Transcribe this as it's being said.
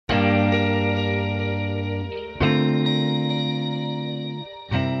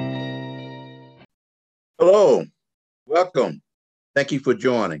Hello, welcome. Thank you for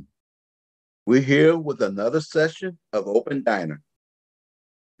joining. We're here with another session of Open Diner.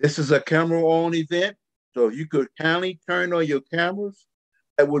 This is a camera-on event, so if you could kindly turn on your cameras,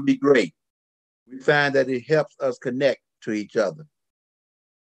 that would be great. We find that it helps us connect to each other.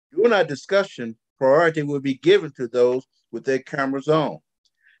 During our discussion, priority will be given to those with their cameras on,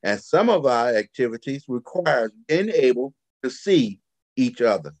 and some of our activities require being able to see each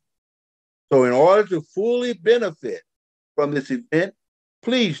other. So in order to fully benefit from this event,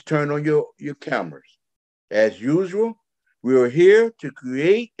 please turn on your cameras. As usual, we are here to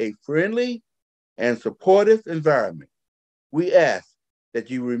create a friendly and supportive environment. We ask that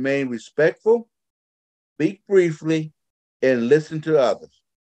you remain respectful, speak briefly, and listen to others.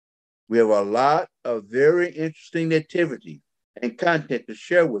 We have a lot of very interesting activities and content to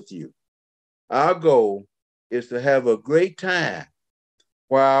share with you. Our goal is to have a great time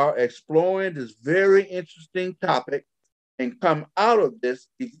while exploring this very interesting topic and come out of this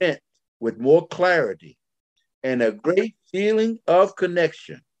event with more clarity and a great feeling of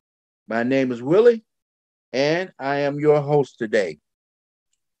connection. My name is Willie, and I am your host today.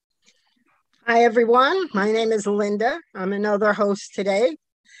 Hi, everyone. My name is Linda. I'm another host today,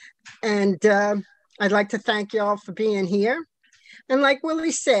 and I'd like to thank you all for being here. And like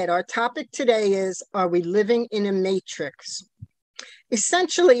Willie said, our topic today is, are we living in a matrix?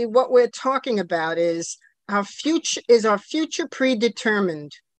 Essentially, what we're talking about is our future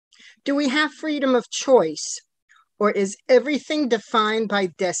predetermined? Do we have freedom of choice, or is everything defined by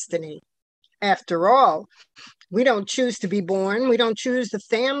destiny? After all, we don't choose to be born. We don't choose the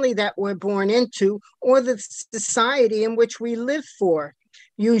family that we're born into or the society in which we live for,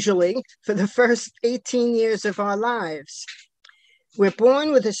 usually for the first 18 years of our lives. We're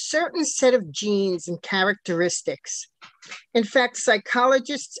born with a certain set of genes and characteristics. In fact,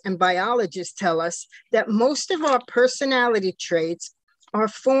 psychologists and biologists tell us that most of our personality traits are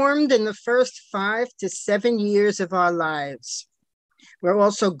formed in the first 5 to 7 years of our lives. We're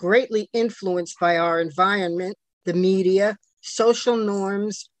also greatly influenced by our environment, the media, social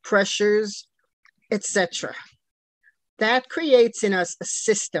norms, pressures, etc. That creates in us a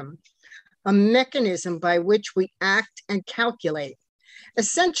system, a mechanism by which we act and calculate.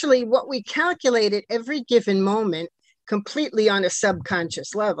 Essentially, what we calculate at every given moment, completely on a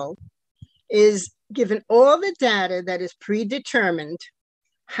subconscious level, is given all the data that is predetermined,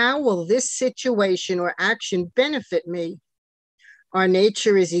 how will this situation or action benefit me? Our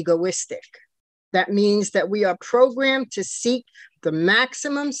nature is egoistic. That means that we are programmed to seek the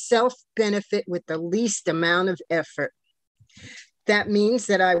maximum self-benefit with the least amount of effort. That means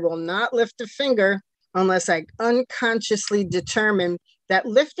that I will not lift a finger unless I unconsciously determine that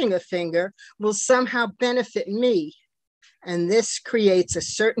lifting a finger will somehow benefit me. And this creates a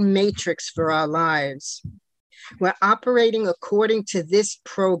certain matrix for our lives. We're operating according to this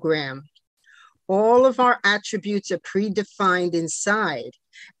program. All of our attributes are predefined inside,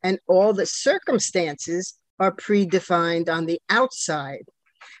 and all the circumstances are predefined on the outside.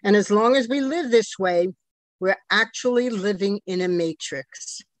 And as long as we live this way, we're actually living in a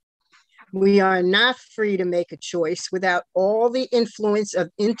matrix. We are not free to make a choice without all the influence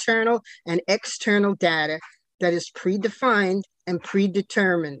of internal and external data that is predefined and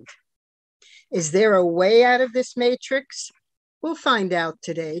predetermined. Is there a way out of this matrix? We'll find out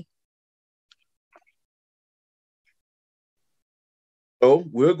today. So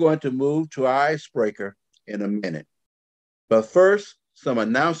we're going to move to our icebreaker in a minute. But first, some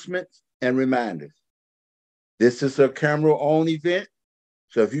announcements and reminders. This is a camera-on event,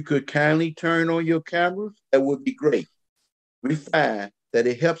 so if you could kindly turn on your cameras, that would be great. We find that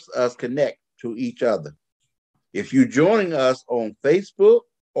it helps us connect to each other. If you're joining us on Facebook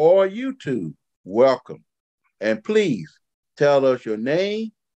or YouTube, welcome. And please tell us your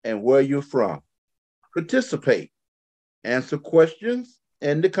name and where you're from. Participate. Answer questions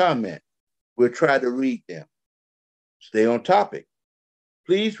in the comment. We'll try to read them. Stay on topic.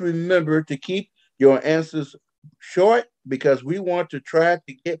 Please remember to keep your answers short because we want to try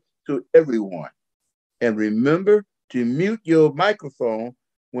to get to everyone. And remember to mute your microphone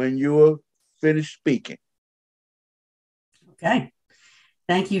when you're finished speaking. Okay.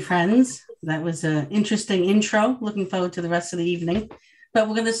 Thank you, friends. That was an interesting intro. Looking forward to the rest of the evening. But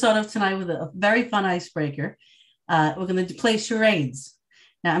we're going to start off tonight with a very fun icebreaker. We're going to play charades.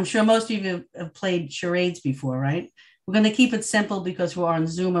 Now, I'm sure most of you have played charades before, right? We're going to keep it simple because we're on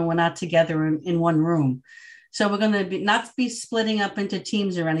Zoom and we're not together in one room. So we're going to not be splitting up into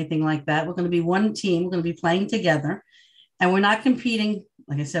teams or anything like that. We're going to be one team. We're going to be playing together. And we're not competing.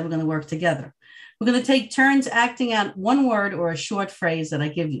 Like I said, we're going to work together. We're going to take turns acting out one word or a short phrase that I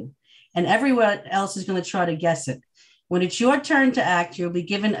give you. and everyone else is going to try to guess it. When it's your turn to act, you'll be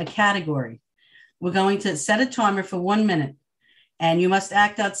given a category. We're going to set a timer for 1 minute, and you must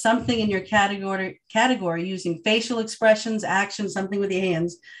act out something in your category using facial expressions, actions, something with your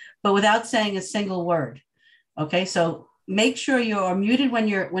hands, but without saying a single word. Okay, so make sure you are muted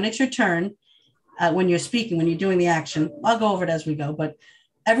when it's your turn, when you're speaking, when you're doing the action. I'll go over it as we go, but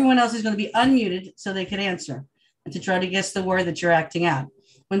everyone else is going to be unmuted so they can answer and to try to guess the word that you're acting out.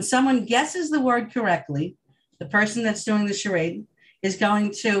 When someone guesses the word correctly, the person that's doing the charade is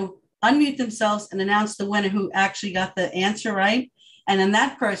going to unmute themselves and announce the winner who actually got the answer right. And then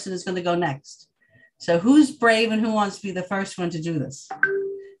that person is going to go next. So who's brave and who wants to be the first one to do this?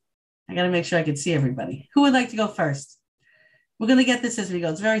 I got to make sure I can see everybody. Who would like to go first? We're going to get this as we go.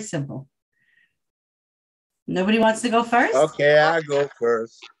 It's very simple. Nobody wants to go first? Okay, I'll go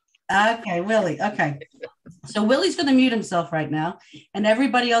first. Okay, Willie. Okay. So Willie's going to mute himself right now, and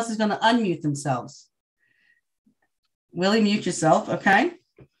everybody else is going to unmute themselves. Willie, mute yourself. Okay.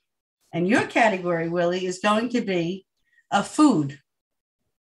 And your category, Willie, is going to be a food.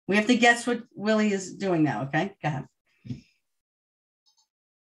 We have to guess what Willie is doing now. Okay, go ahead.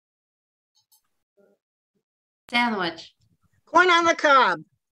 Sandwich. Corn on the cob.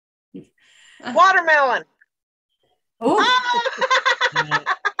 Watermelon. Oh.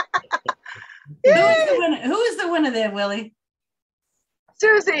 Who is the winner there, Willie?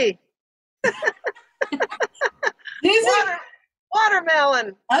 Susie. Susie?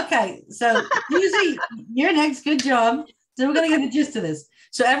 Watermelon. Okay, so Susie, you're next. Good job. So we're going to get the gist of this.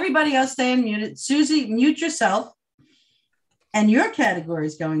 So everybody else stay unmuted. Susie, mute yourself. And your category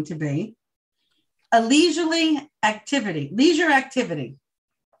is going to be a leisure activity.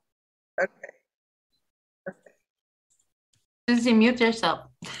 Okay. Susie, mute yourself.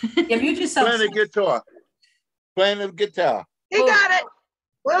 Yeah, mute yourself. Playing the guitar. Playing the guitar. He got it.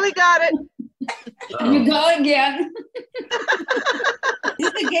 Willie got it. You go again.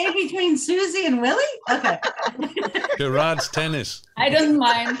 Is the game between Susie and Willie? Okay. Gerard's tennis. I don't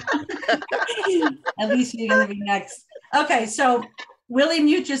mind. At least you're going to be next. Okay, so Willie,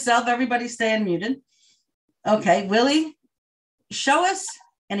 mute yourself. Everybody stay unmuted. Okay, Willie, show us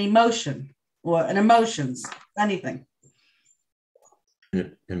an emotion or an emotions, anything.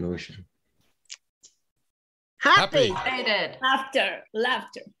 Emotion. Happy. Excited.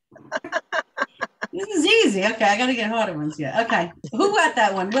 Laughter. This is easy. Okay, I got to get harder ones here. Okay, who got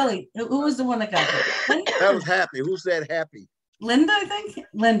that one? Willie, who was the one that got that? Linda? That was happy. Who said happy? Linda, I think.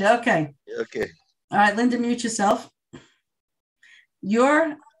 Linda, okay. Okay. All right, Linda, mute yourself.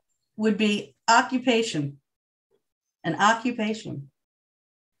 Your would be occupation. An occupation.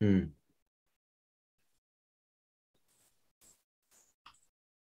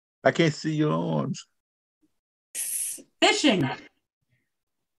 I can't see your arms. Fishing.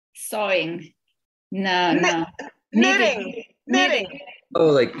 Sewing. No. Knitting. Oh,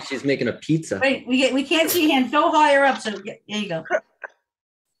 like she's making a pizza. Wait, we can't see your hand. Go higher up. So here you go.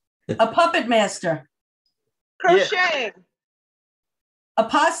 A puppet master. Crocheting. A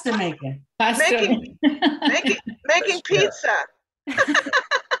pasta maker. Making pizza.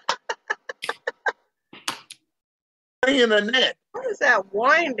 Playing a net. What is that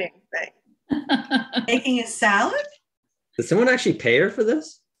winding thing? Making a salad. Did someone actually pay her for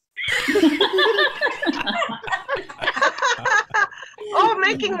this? Oh,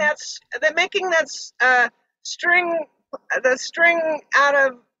 making that string, the string out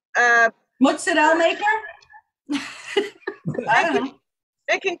of Mozzarella maker. I don't know.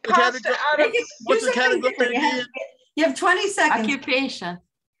 making pasta out of. What's the category again? You have 20 seconds. Occupation.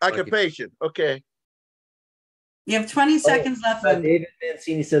 Occupation. Okay. You have 20 seconds left. David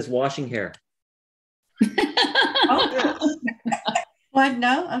Mancini says washing hair. Oh. What?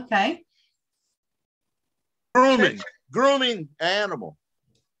 No? Okay. Grooming animal.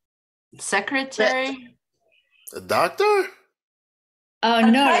 Secretary. A doctor? Oh, A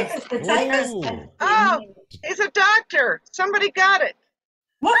no. typist, a typist. Oh, he's a doctor. Somebody got it.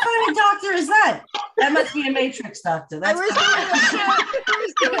 What kind of doctor is that? That must be a matrix doctor. I That's was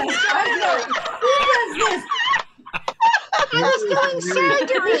doing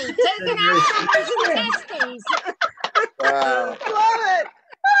surgery. Taking out the intestines. Wow. Love it.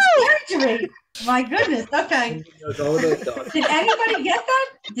 surgery. My goodness. Okay. Did anybody get that?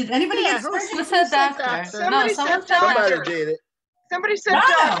 Did anybody get who surgery? Who said doctor? Somebody Someone said said doctor. Somebody did it. Somebody said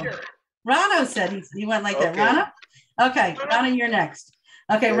Rano. doctor. Rano said he went like that. Okay. Rano? Okay. Rano, you're next.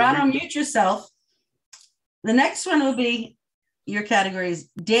 Okay, Rano, mute yourself. The next one will be your category is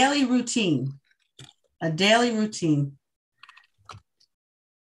daily routine. A daily routine.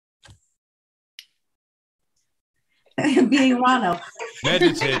 Being Rano.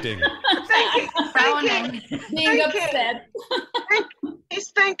 Meditating. Thinking. Being Thinking. upset. He's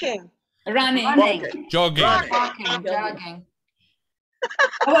thinking. Running. Running. Jogging. Walking. Jogging.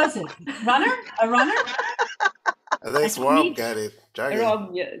 What was it? Runner? A runner? I think Rob got it. Jogging. Rob,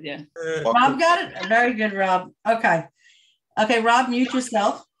 yeah. Rob got it? Very good, Rob. Okay. Okay, Rob, mute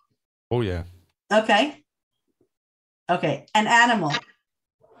yourself. Oh, yeah. Okay. Okay. An animal.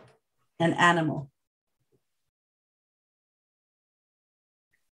 An animal.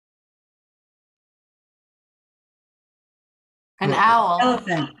 An owl.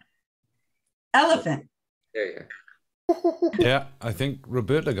 Elephant. Elephant. There you go. Yeah, I think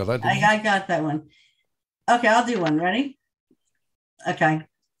Roberta got that. I got that one. Okay, I'll do one. Ready? Okay.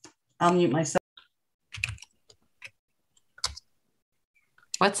 I'll mute myself.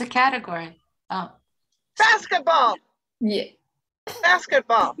 What's the category? Oh. Basketball. Yeah.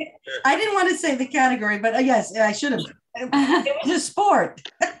 Basketball. I didn't want to say the category, but yes, I should have. It was a sport.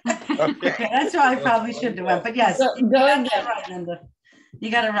 Okay, that's why I probably shouldn't have went. But yes, Go you got again. that right, Linda. You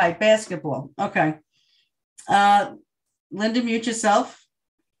got it right. Basketball. Okay. Linda, mute yourself.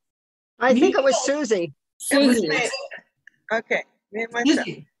 I think it was Susie. It was Susie. me. Okay. Me and Excuse myself.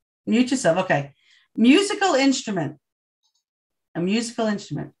 me. Mute yourself. Okay. Musical instrument. A musical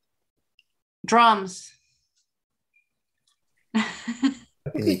instrument. Drums. You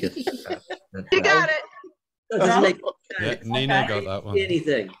got it. That doesn't make Yeah, sense. Nina Okay. got that one.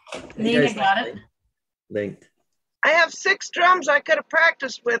 Anything. Nina You guys got it. Linked. I have 6 drums I could have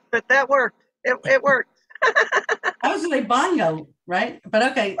practiced with, but that worked. It worked. I was like bongo, right?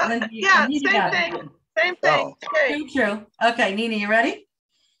 But okay. Linda, Yeah, Nina same got thing. it. Same thing. Okay. True, true. Okay, Nina, you ready?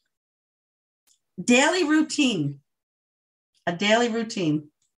 Daily routine. A daily routine.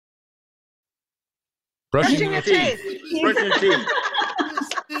 Brushing Brushing your your teeth. Brushing your teeth.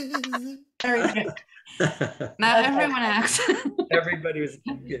 Very good. Now Okay. everyone acts. Everybody was.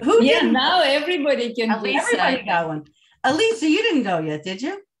 Who Yeah, didn't? now everybody can At do least Everybody got one. Elisa, you didn't go yet, did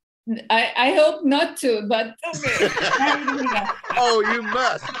you? I hope not to, but okay. How are you gonna go? Oh, you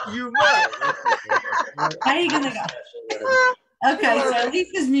must. You must. How are you gonna go? Okay, so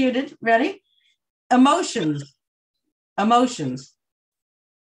Elisa's muted. Ready? Emotions. Emotions.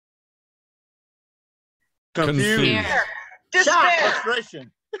 Confused. Fear. Despair.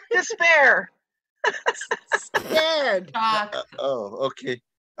 Frustration. Despair. Scared. Shock. Oh, okay.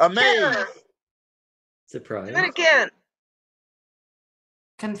 Amazed. Terror. Surprise. Do it again.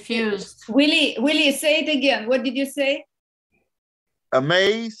 Confused. Willie, say it again. What did you say?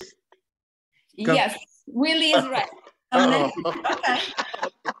 Amazed. Yes, Willie is right. Amazed. Oh. Okay.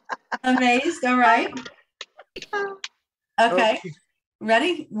 Amazed. All right. Okay.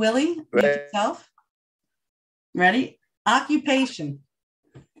 Ready? Willie, mute Ready. yourself. Ready? Occupation.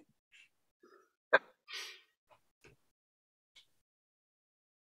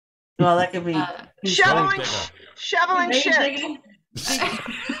 Well, that could be Shoveling. bigger. Shoveling Maybe shit. bigger.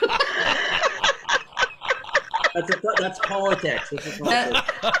 That's politics. That's politics.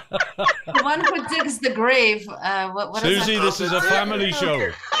 The one who digs the grave. What is Susie, that this is a family show.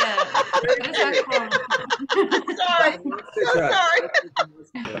 called? Yeah. What is that called? Sorry. So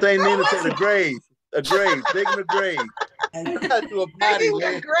sorry. Say Nina said a grave. A grave. Digging a grave. You gotta do a body, Digging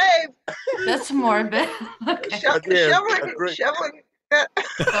a man. grave. That's morbid. Okay. Yeah, Shoveling. a grave. Shoveling.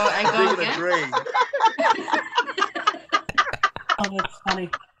 So I go Digging a again. grave. Oh, that's funny.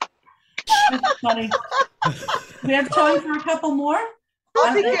 That's funny. We have time for a couple more?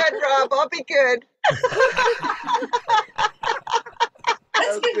 I'll be good, Rob. I'll be good.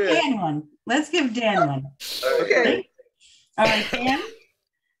 Let's give good. Dan one. Let's give Dan one. Okay. All right, Dan.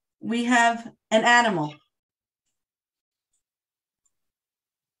 We have an animal.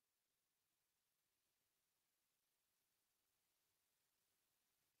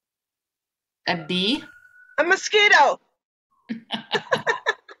 A bee. A mosquito.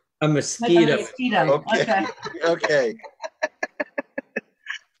 A mosquito. Mosquito. Okay. Okay. Okay.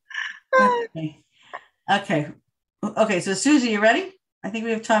 Okay. Okay. Okay. So Susie, you ready? I think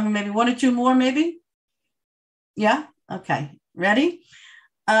we have time for maybe one or two more, maybe. Yeah. Okay. Ready?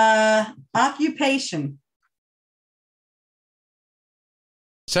 Occupation.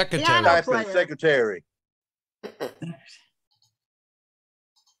 Secretary. Piano Typing player. secretary.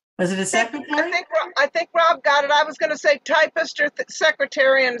 Was it a secretary? I think Rob got it. I was going to say typist or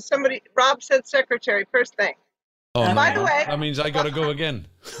secretary, and Rob said secretary first thing. Oh, no. By the way- That means I got to go again.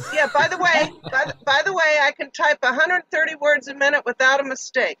 Yeah. By the way, I can type 130 words a minute without a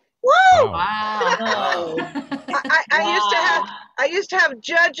mistake. Woo! Wow. Wow. I used to have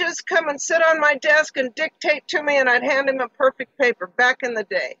judges come and sit on my desk and dictate to me, and I'd hand him a perfect paper back in the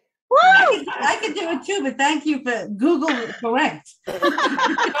day. I could do it too, but thank you for Google correct.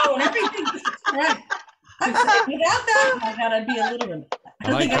 Oh, everything is correct. Without that, my God, I'd be illiterate.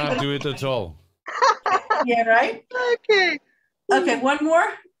 And I can't do it at all. Yeah, right? Okay. Okay, one more?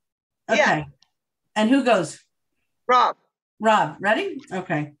 Okay. Yeah. And who goes? Rob. Rob, ready?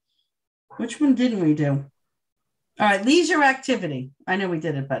 Okay. Which one didn't we do? All right, leisure activity. I know we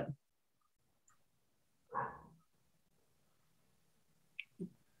did it, but.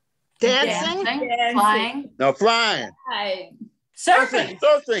 Dancing? Flying. No, flying. Surfing.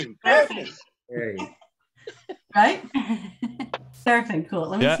 Surfing. Surfing. There you go. Right? Surfing, cool.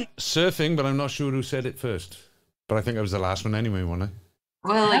 Let me Yeah, see. surfing, but I'm not sure who said it first. But I think I was the last one anyway, wasn't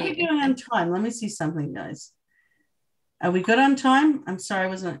I? How are we doing on time? Let me see something, guys. Are we good on time? I'm sorry,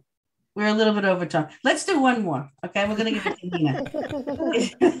 we're a little bit over time. Let's do one more. Okay, we're gonna give it to Nina.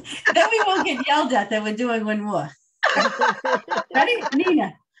 Then we won't get yelled at that we're doing one more. Ready?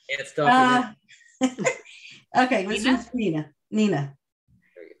 Nina. Can't stop Okay, let's do Nina. Nina.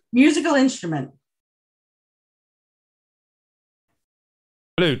 Musical instrument.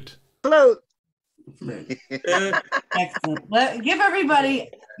 Flute. Flute. Flute. Excellent. Well, give everybody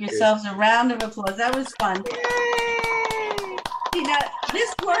yourselves a round of applause. That was fun. See, now,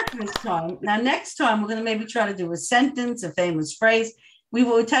 this worked this time. Now, next time, we're going to maybe try to do a sentence, a famous phrase. We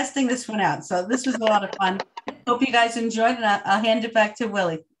were testing this one out. So this was a lot of fun. Hope you guys enjoyed it. I'll hand it back to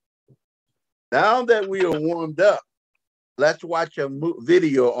Willie. Now that we are warmed up, let's watch a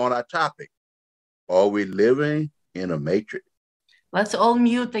video on our topic. Are we living in a matrix? Let's all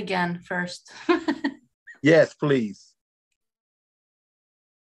mute again first. Yes, please.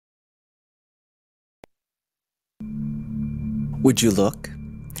 Would you look?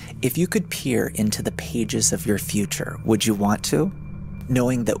 If you could peer into the pages of your future, would you want to?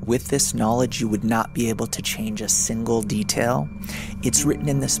 Knowing that with this knowledge you would not be able to change a single detail? It's written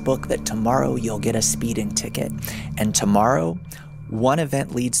in this book that tomorrow you'll get a speeding ticket, and tomorrow one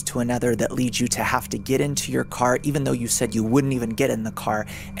event leads to another that leads you to have to get into your car even though you said you wouldn't even get in the car,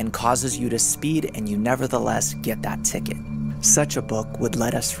 and causes you to speed, and you nevertheless get that ticket. Such a book would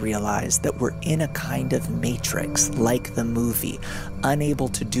let us realize that we're in a kind of matrix, like the movie, unable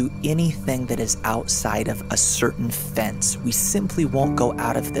to do anything that is outside of a certain fence. We simply won't go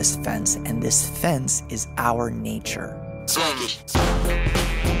out of this fence, and this fence is our nature.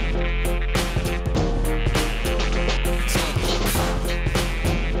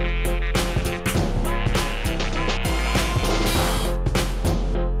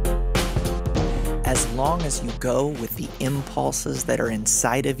 As long as you go with the impulses that are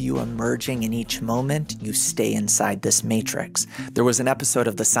inside of you emerging in each moment, you stay inside this matrix. There was an episode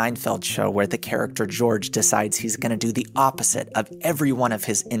of The Seinfeld Show where the character George decides he's going to do the opposite of every one of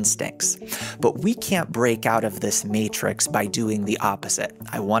his instincts. But we can't break out of this matrix by doing the opposite.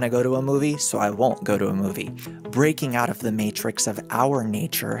 I want to go to a movie, so I won't go to a movie. Breaking out of the matrix of our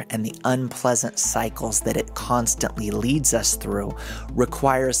nature and the unpleasant cycles that it constantly leads us through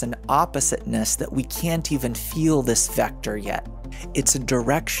requires an oppositeness that we can't even feel this vector yet. It's a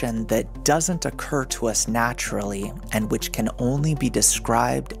direction that doesn't occur to us naturally and which can only be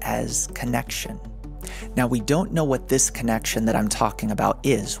described as connection. Now, we don't know what this connection that I'm talking about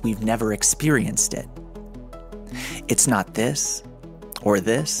is. We've never experienced it. It's not this, or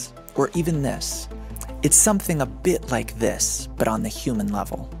even this. It's something a bit like this, but on the human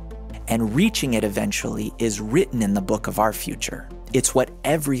level. And reaching it eventually is written in the book of our future. It's what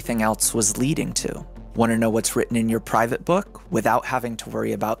everything else was leading to. Want to know what's written in your private book without having to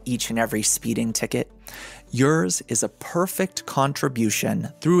worry about each and every speeding ticket? Yours is a perfect contribution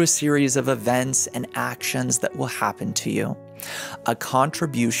through a series of events and actions that will happen to you. A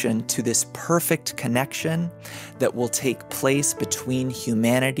contribution to this perfect connection that will take place between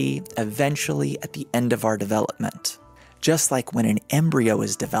humanity eventually at the end of our development. Just like when an embryo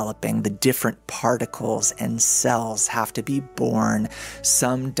is developing, the different particles and cells have to be born,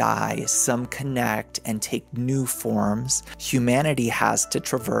 some die, some connect and take new forms. Humanity has to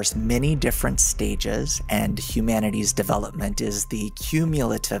traverse many different stages, and humanity's development is the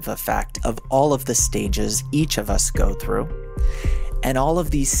cumulative effect of all of the stages each of us go through. And all of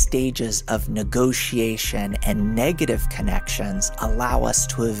these stages of negotiation and negative connections allow us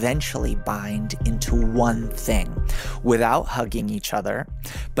to eventually bind into one thing without hugging each other.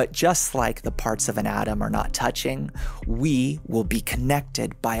 But just like the parts of an atom are not touching, we will be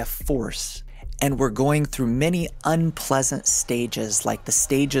connected by a force. And we're going through many unpleasant stages, like the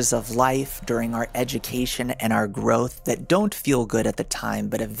stages of life during our education and our growth that don't feel good at the time,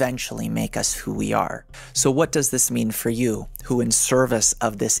 but eventually make us who we are. So what does this mean for you, who in service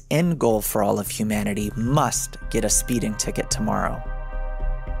of this end goal for all of humanity must get a speeding ticket tomorrow?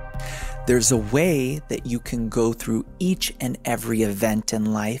 There's a way that you can go through each and every event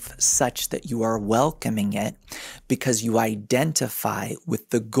in life such that you are welcoming it because you identify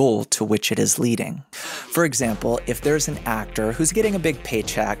with the goal to which it is leading. For example, if there's an actor who's getting a big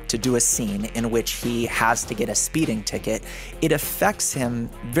paycheck to do a scene in which he has to get a speeding ticket, it affects him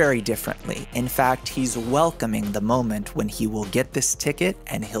very differently. In fact, he's welcoming the moment when he will get this ticket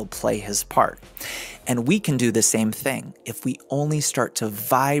and he'll play his part. And we can do the same thing if we only start to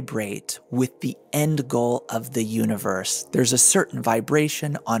vibrate with the end goal of the universe. There's a certain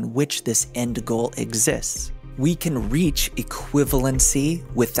vibration on which this end goal exists. We can reach equivalency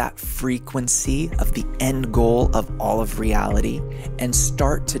with that frequency of the end goal of all of reality and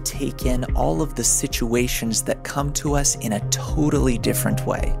start to take in all of the situations that come to us in a totally different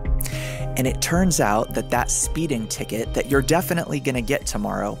way. And it turns out that that speeding ticket that you're definitely going to get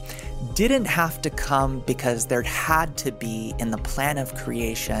tomorrow didn't have to come because there had to be in the plan of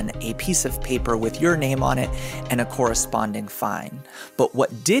creation a piece of paper with your name on it and a corresponding fine. But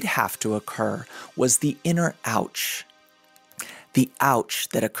what did have to occur was the inner ouch. The ouch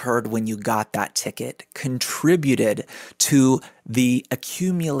that occurred when you got that ticket contributed to the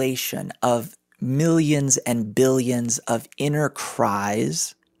accumulation of millions and billions of inner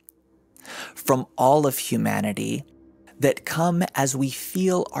cries from all of humanity that come as we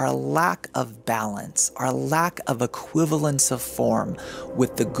feel our lack of balance, our lack of equivalence of form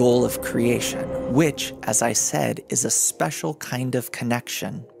with the goal of creation, which, as I said, is a special kind of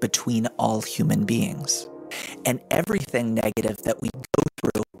connection between all human beings. And everything negative that we go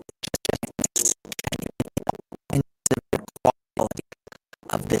through is the quality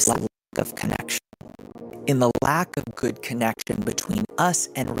of this lack of connection. In the lack of good connection between us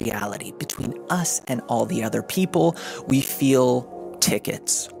and reality, between us and all the other people, we feel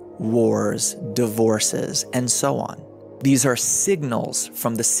tickets, wars, divorces, and so on. These are signals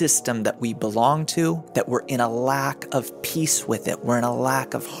from the system that we belong to that we're in a lack of peace with it. We're in a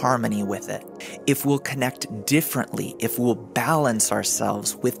lack of harmony with it. If we'll connect differently, if we'll balance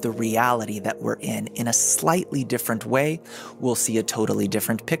ourselves with the reality that we're in a slightly different way, we'll see a totally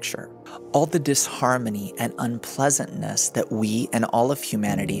different picture. All the disharmony and unpleasantness that we and all of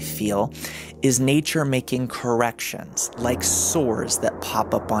humanity feel is nature making corrections, like sores that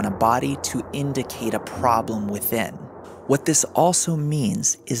pop up on a body to indicate a problem within. What this also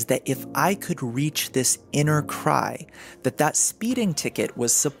means is that if I could reach this inner cry that that speeding ticket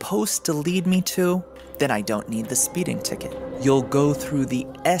was supposed to lead me to, then I don't need the speeding ticket. You'll go through the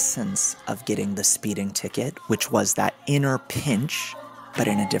essence of getting the speeding ticket, which was that inner pinch, but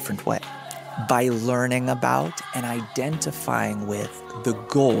in a different way. By learning about and identifying with the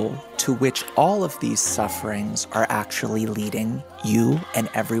goal to which all of these sufferings are actually leading you and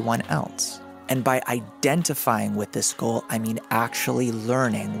everyone else. And by identifying with this goal, I mean actually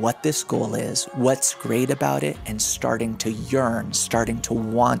learning what this goal is, what's great about it, and starting to yearn, starting to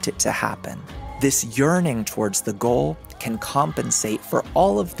want it to happen. This yearning towards the goal can compensate for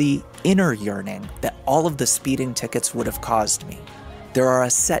all of the inner yearning that all of the speeding tickets would have caused me. There are a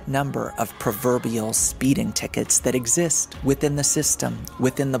set number of proverbial speeding tickets that exist within the system,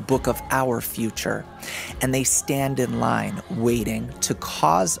 within the book of our future, and they stand in line waiting to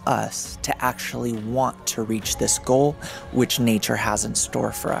cause us to actually want to reach this goal which nature has in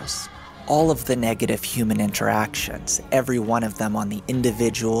store for us. All of the negative human interactions, every one of them on the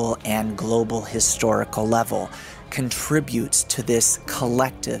individual and global historical level, contributes to this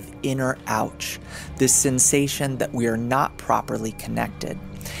collective inner ouch, this sensation that we are not properly connected.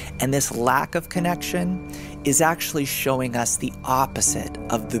 And this lack of connection is actually showing us the opposite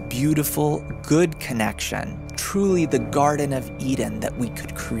of the beautiful, good connection, truly the Garden of Eden that we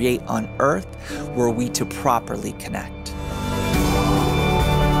could create on earth were we to properly connect.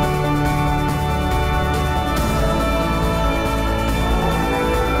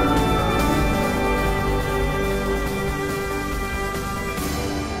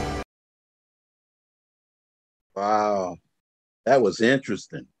 Wow, that was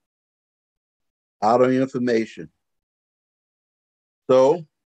interesting. A lot of information. So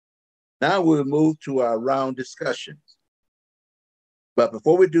now we'll move to our round discussions. But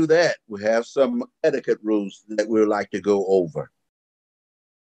before we do that, we have some etiquette rules that we'd like to go over.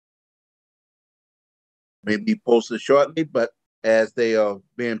 May be posted shortly, but as they are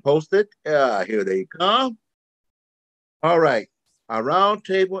being posted, here they come. All right, our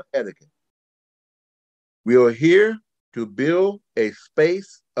roundtable etiquette. We are here to build a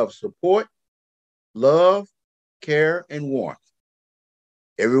space of support, love, care, and warmth.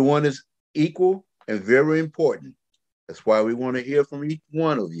 Everyone is equal and very important. That's why we want to hear from each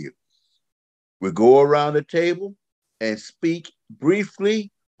one of you. We go around the table and speak briefly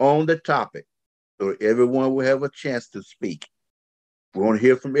on the topic so everyone will have a chance to speak. We want to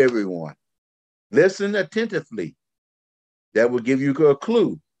hear from everyone. Listen attentively. That will give you a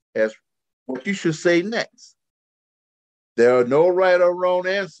clue as what you should say next. There are no right or wrong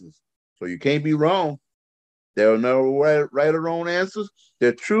answers, so you can't be wrong. There are no right or wrong answers.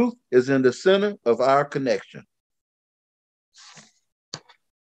 The truth is in the center of our connection.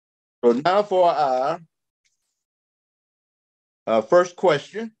 So now for our first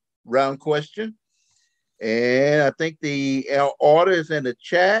question, round question. And I think our order is in the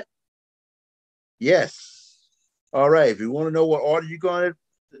chat. Yes. All right. If you want to know what order you're going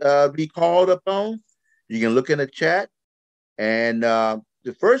to be called upon, you can look in the chat. And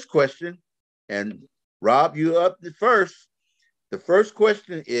the first question, and Rob, you up the first. The first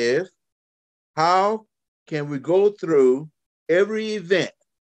question is, how can we go through every event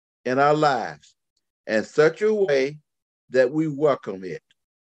in our lives in such a way that we welcome it?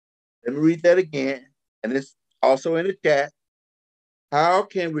 Let me read that again, and it's also in the chat. How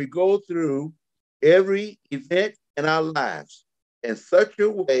can we go through every event in our lives in such a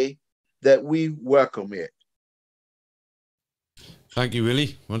way that we welcome it? Thank you,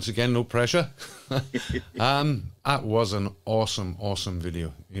 Willie. Once again, no pressure. That was an awesome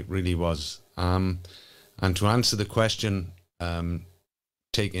video. It really was. And to answer the question,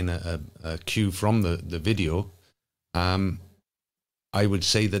 taking a cue from the video, I would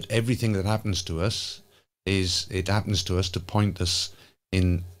say that everything that happens to us it happens to us to point us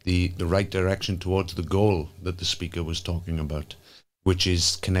in the right direction towards the goal that the speaker was talking about, which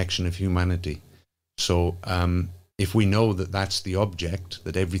is connection of humanity. So if we know that that's the object,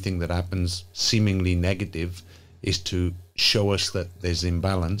 that everything that happens seemingly negative is to show us that there's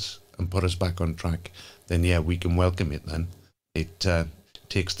imbalance and put us back on track, then yeah, we can welcome it then. It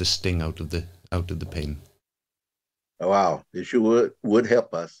takes the sting out of the pain. Wow, it sure would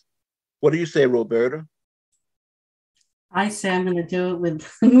help us. What do you say, Roberta? I say I'm going to do it with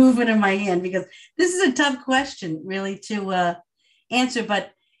the movement of my hand, because this is a tough question really to answer,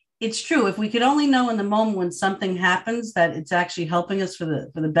 but it's true. If we could only know in the moment when something happens that it's actually helping us for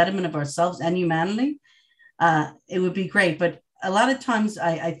the betterment of ourselves and humanity, it would be great. But a lot of times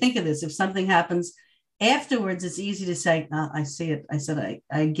I think of this, if something happens afterwards, it's easy to say, I see it. I said,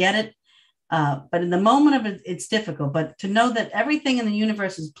 I get it. But in the moment of it, it's difficult. But to know that everything in the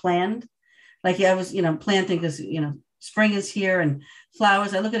universe is planned, like I was, planting because, spring is here and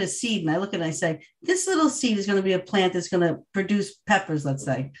flowers. I look at a seed and I look at it and I say, this little seed is going to be a plant that's going to produce peppers, let's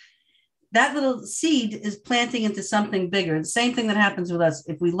say. That little seed is planting into something bigger. The same thing that happens with us.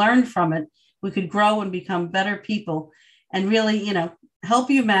 If we learn from it, we could grow and become better people and really, help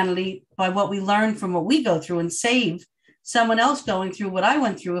humanity by what we learn from what we go through and save someone else going through what I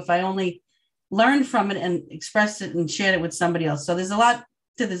went through if I only learned from it and expressed it and shared it with somebody else. So there's a lot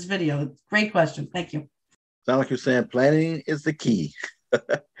to this video. Great question. Thank you. Sound like you're saying planning is the key.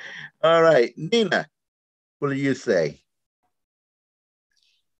 All right, Nina, what do you say?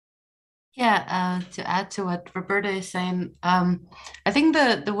 Yeah, to add to what Roberta is saying, I think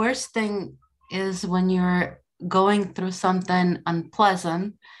the worst thing is when you're going through something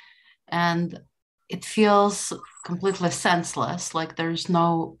unpleasant and it feels completely senseless, like there's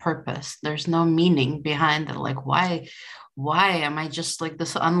no purpose, there's no meaning behind it. Like, why am I just like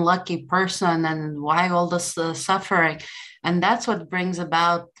this unlucky person, and why all this suffering? And that's what brings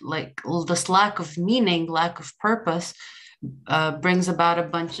about like this lack of meaning, lack of purpose, brings about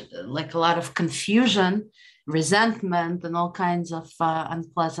a lot of confusion, resentment, and all kinds of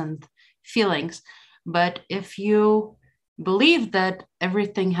unpleasant feelings. But if you believe that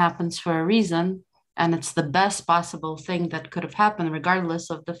everything happens for a reason, and it's the best possible thing that could have happened,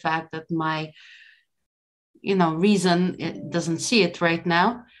 regardless of the fact that my reason it doesn't see it right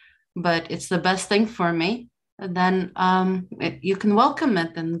now, but it's the best thing for me, then you can welcome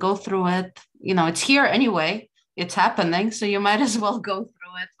it and go through it. It's here anyway, it's happening, so you might as well go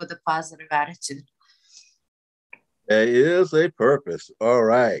through it with a positive attitude. There is a purpose. All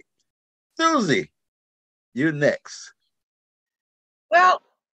right, Susie, you're next. Well,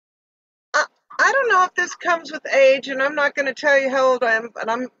 I don't know if this comes with age, and I'm not going to tell you how old I am, but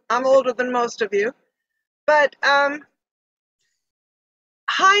I'm older than most of you. But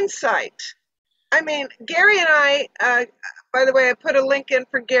hindsight. I mean, Gary and I, by the way, I put a link in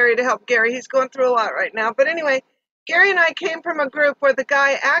for Gary to help Gary. He's going through a lot right now. But anyway, Gary and I came from a group where the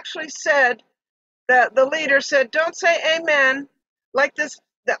guy actually said, that the leader said, don't say amen. Like this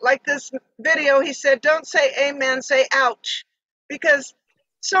video, he said, don't say amen, say ouch. Because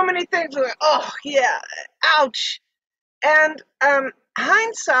so many things were like, oh yeah, ouch. And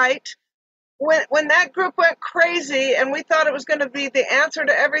hindsight when that group went crazy and we thought it was going to be the answer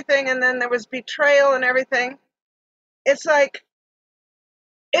to everything, and then there was betrayal and everything, it's like,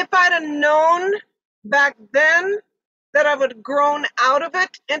 if I'd have known back then that I would have grown out of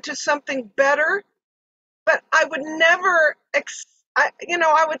it into something better, but I would never, I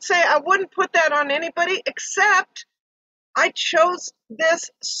would say I wouldn't put that on anybody, except I chose this.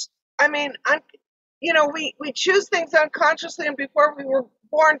 I mean, we choose things unconsciously and before we were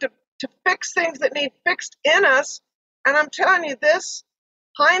born to fix things that need fixed in us. And I'm telling you, this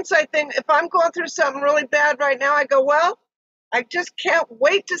hindsight thing, if I'm going through something really bad right now, I go, well, I just can't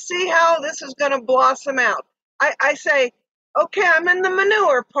wait to see how this is going to blossom out. I say, okay, I'm in the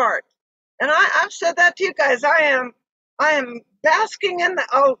manure part. And I've said that to you guys. I am basking in the,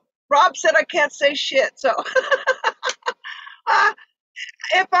 oh, Rob said I can't say shit. So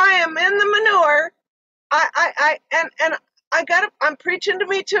if I am in the manure, I'm preaching to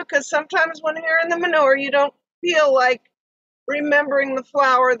me too, because sometimes when you're in the manure, you don't feel like remembering the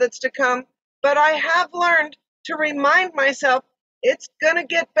flower that's to come. But I have learned to remind myself it's going to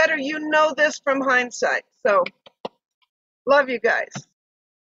get better. You know this from hindsight. So love you guys.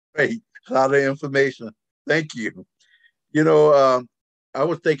 Great. A lot of information. Thank you. I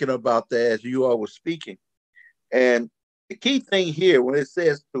was thinking about that as you all were speaking. And the key thing here, when it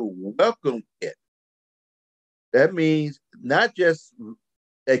says to welcome it, that means not just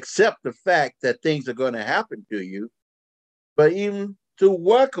accept the fact that things are going to happen to you, but even to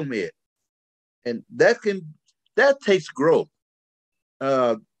welcome it. And that takes growth.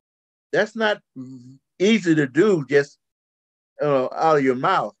 That's not easy to do just out of your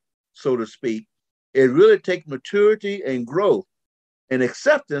mouth, so to speak. It really takes maturity and growth and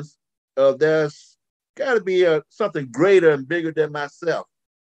acceptance of there's got to be something greater and bigger than myself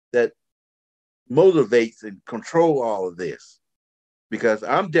that motivates and control all of this, because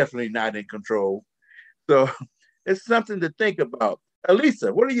I'm definitely not in control. So it's something to think about.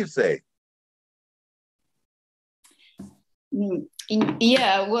 Elisa, what do you say?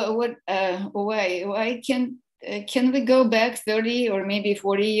 Yeah, why can we go back 30 or maybe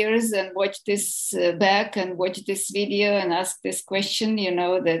 40 years and watch this back and watch this video and ask this question,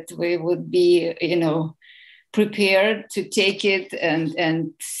 that we would be, prepared to take it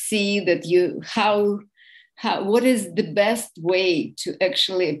and see that what is the best way to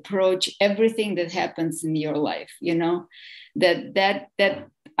actually approach everything that happens in your life, that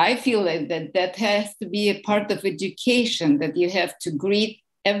I feel like that has to be a part of education, that you have to greet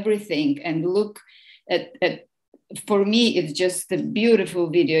everything and look at for me, it's just a beautiful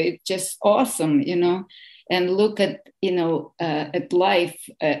video. It's just awesome, and look at, at life,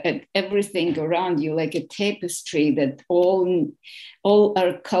 at everything around you, like a tapestry that all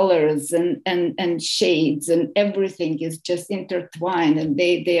our colors and shades and everything is just intertwined, and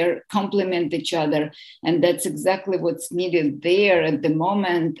they complement each other. And that's exactly what's needed there at the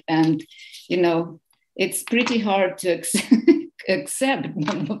moment. And, it's pretty hard to accept,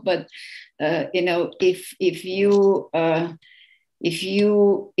 but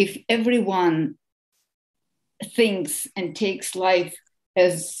if everyone thinks and takes life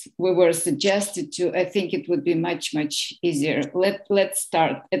as we were suggested to, I think it would be much, much easier. Let's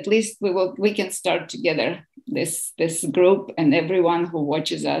start. At least we can start together, this group and everyone who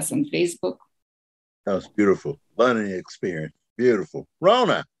watches us on Facebook. That was beautiful. Learning experience. Beautiful.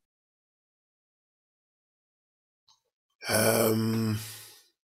 Rona.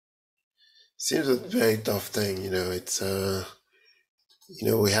 Seems a very tough thing, it's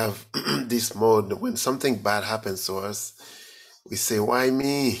we have this mode when something bad happens to us, we say, why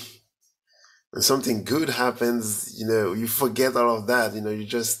me? When something good happens, you forget all of that,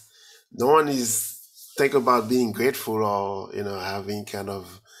 no one is thinking about being grateful or, having kind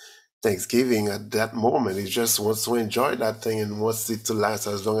of Thanksgiving at that moment. It just wants to enjoy that thing and wants it to last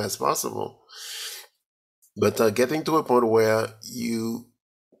as long as possible. But getting to a point where you,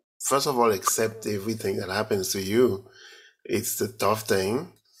 first of all, accept everything that happens to you, it's the tough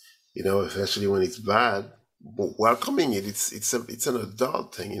thing, especially when it's bad. But welcoming it, it's an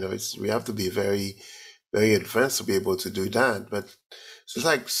adult thing, we have to be very, very advanced to be able to do that. But just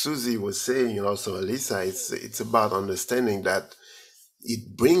like Susie was saying, and also Elisa, it's about understanding that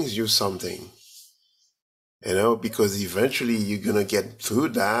it brings you something, because eventually you're gonna get through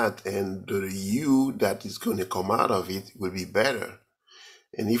that, and the you that is gonna come out of it will be better.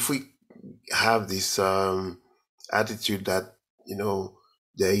 And if we have this attitude that,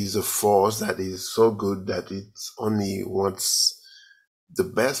 there is a force that is so good that it only wants the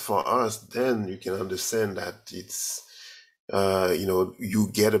best for us, then you can understand that it's, you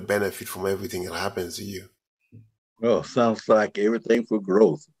get a benefit from everything that happens to you. Well, sounds like everything for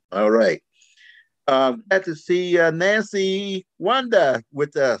growth. All right. Glad to see Nancy Wanda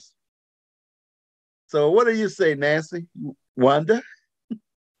with us. So what do you say, Nancy? Wanda?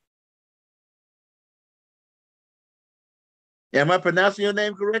 Am I pronouncing your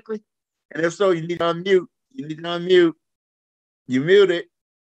name correctly? And if so, you need to unmute. You need to unmute. You muted.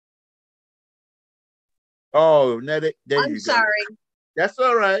 Oh, there you go. I'm sorry. That's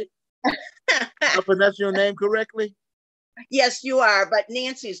all right. Am I pronouncing your name correctly? Yes, you are, but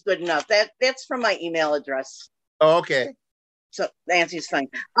Nancy's good enough. That's from my email address. Oh, okay. So Nancy's fine.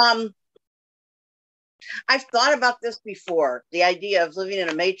 I've thought about this before, the idea of living in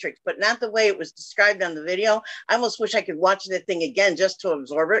a matrix, but not the way it was described on the video. I almost wish I could watch that thing again just to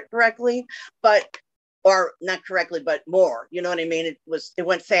absorb it correctly, or not correctly, but more. You know what I mean? It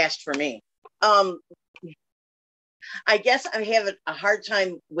went fast for me. I guess I have a hard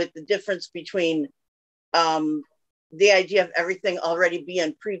time with the difference between the idea of everything already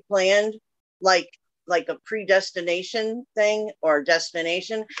being pre-planned, like a predestination thing or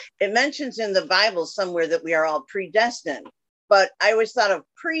destination. It mentions in the Bible somewhere that we are all predestined, but I always thought of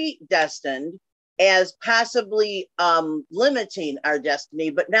predestined as possibly limiting our destiny,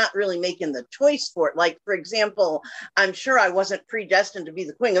 but not really making the choice for it. Like, for example, I'm sure I wasn't predestined to be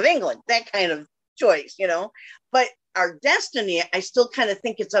the Queen of England, that kind of choice, but our destiny, I still kind of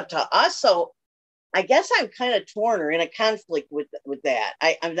think it's up to us. So I guess I'm kind of torn or in a conflict with that.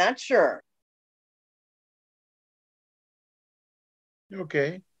 I'm not sure.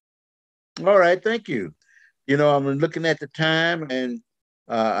 Okay. All right. Thank you. I'm looking at the time, and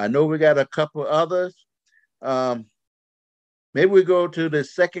I know we got a couple others. Maybe we go to the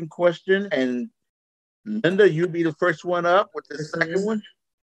second question, and Linda, you be the first one up with the second one.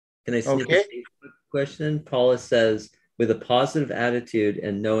 Can I sneak a question? Paula says, with a positive attitude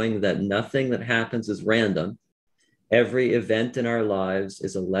and knowing that nothing that happens is random, every event in our lives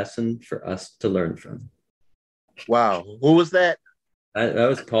is a lesson for us to learn from. Wow. Who was that? That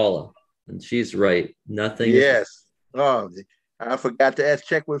was Paula, and she's right. Nothing. Yes. Oh, I forgot to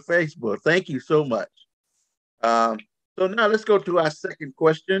check with Facebook. Thank you so much. So now let's go to our second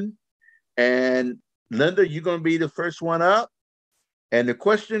question. And Linda, you're going to be the first one up. And the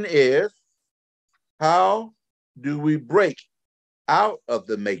question is, how do we break out of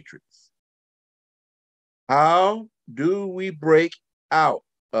the matrix? How do we break out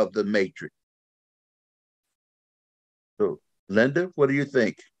of the matrix? So, Linda, what do you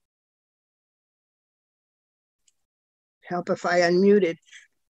think? Help if I unmuted.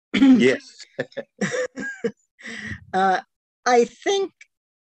 Yes. I think,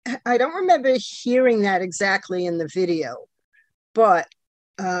 I don't remember hearing that exactly in the video, but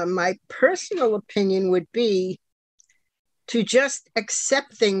my personal opinion would be to just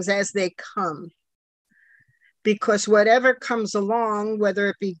accept things as they come. Because whatever comes along, whether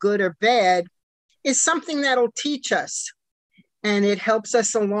it be good or bad, is something that'll teach us. And it helps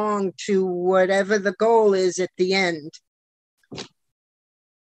us along to whatever the goal is at the end.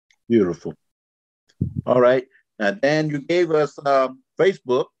 Beautiful. All right. Now, Dan, you gave us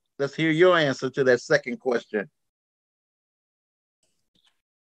Facebook. Let's hear your answer to that second question.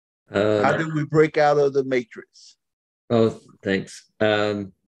 How do we break out of the matrix? Oh, thanks.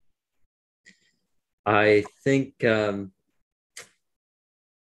 I think, how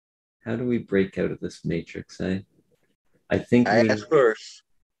do we break out of this matrix? I think first.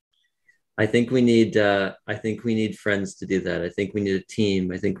 I think we need friends to do that. I think we need a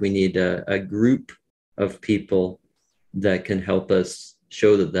team. I think we need a group of people that can help us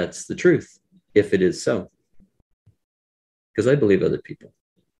show that that's the truth, if it is so. Because I believe other people.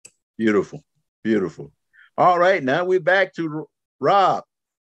 Beautiful. Beautiful. All right, now we're back to Rob.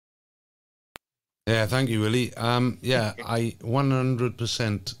 Yeah, thank you, Willie. Yeah, I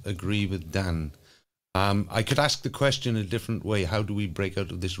 100% agree with Dan. I could ask the question a different way. How do we break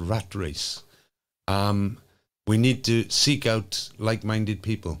out of this rat race? We need to seek out like-minded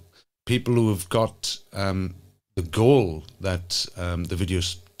people who have got the goal that the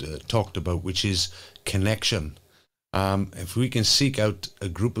videos talked about, which is connection. If we can seek out a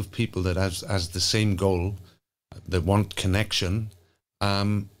group of people that has the same goal, that want connection,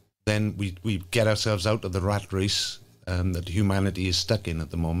 then we get ourselves out of the rat race that humanity is stuck in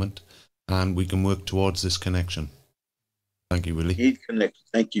at the moment, and we can work towards this connection. Thank you, Willie. Need connection.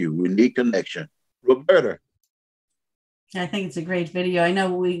 Thank you. We need connection. Roberta. I think it's a great video. I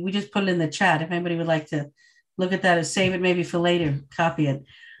know we just put it in the chat. If anybody would like to look at that or save it maybe for later, copy it.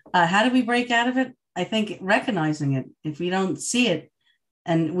 How do we break out of it? I think recognizing it. If we don't see it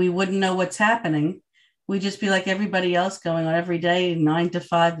and we wouldn't know what's happening, we'd just be like everybody else going on every day, 9 to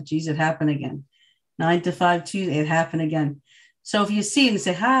 5, geez, it happened again. 9 to 5, Tuesday, it happened again. So if you see it and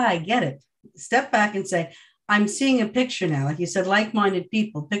say, hi, I get it. step back and say, I'm seeing a picture now. Like you said, like-minded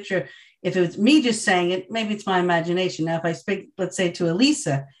people. Picture, if it was me just saying it, maybe it's my imagination. Now, if I speak, let's say, to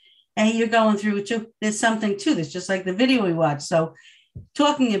Elisa, hey, you're going through it too. There's something to this, just like the video we watched. So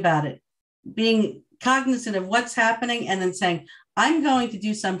talking about it, being cognizant of what's happening, and then saying, I'm going to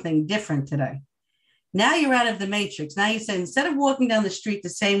do something different today. Now you're out of the matrix. Now you say, instead of walking down the street the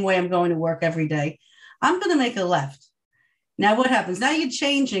same way I'm going to work every day, I'm going to make a left. Now what happens? Now you're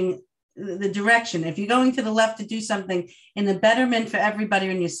changing the direction. If you're going to the left to do something in the betterment for everybody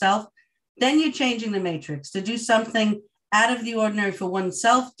and yourself, then you're changing the matrix to do something out of the ordinary for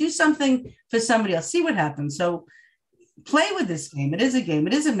oneself, do something for somebody else, see what happens. So play with this game. It is a game.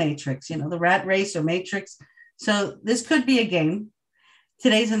 It is a matrix, the rat race or matrix. So this could be a game.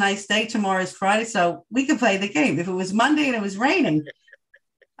 Today's a nice day. Tomorrow is Friday. So we could play the game. If it was Monday and it was raining,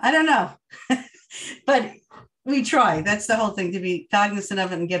 I don't know. But we try. That's the whole thing, to be cognizant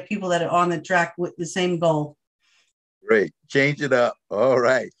of it and get people that are on the track with the same goal. Great. Change it up. All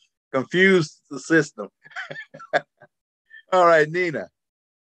right. Confuse the system. All right, Nina.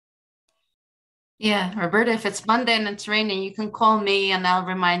 Yeah, Roberta, if it's Monday and it's raining, you can call me and I'll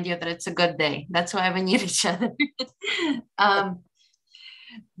remind you that it's a good day. That's why we need each other.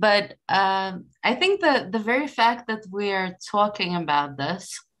 But I think that the very fact that we're talking about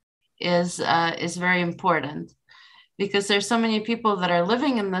this is very important, because there's so many people that are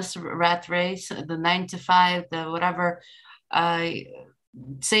living in this rat race, the 9 to 5, the whatever,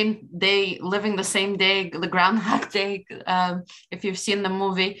 same day, living the same day, the Groundhog Day, if you've seen the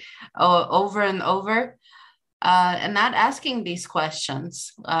movie, over and over, and not asking these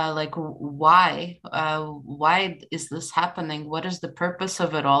questions, like why is this happening? What is the purpose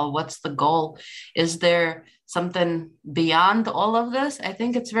of it all? What's the goal? Is there something beyond all of this? I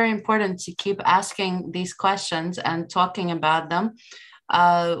think it's very important to keep asking these questions and talking about them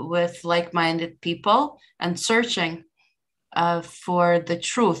with like-minded people and searching for the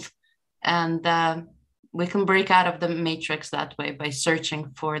truth. And we can break out of the matrix that way, by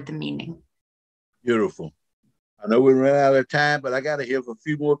searching for the meaning. Beautiful. I know we ran out of time, but I got to hear from a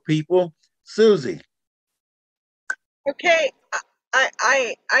few more people. Susie. Okay,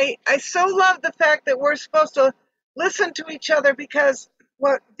 I so love the fact that we're supposed to listen to each other, because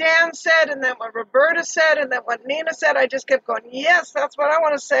what Dan said, and then what Roberta said, and then what Nina said, I just kept going, yes, that's what I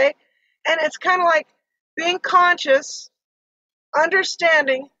want to say. And it's kind of like being conscious,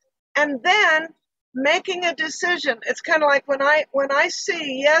 understanding, and then making a decision. It's kind of like when I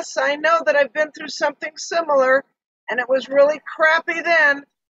see, yes, I know that I've been through something similar, and it was really crappy then,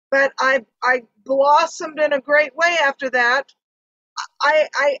 but I blossomed in a great way after that.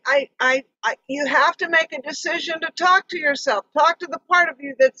 You have to make a decision to talk to yourself, talk to the part of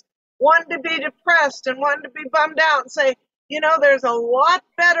you that's wanting to be depressed and wanting to be bummed out, and say, there's a lot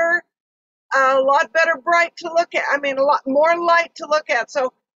better bright to look at. I mean, a lot more light to look at.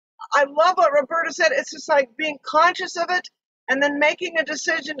 So I love what Roberta said. It's just like being conscious of it and then making a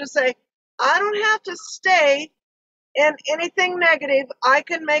decision to say, I don't have to stay in anything negative. I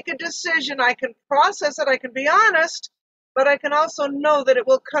can make a decision. I can process it. I can be honest, but I can also know that it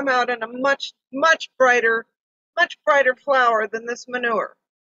will come out in a much, much brighter flower than this manure.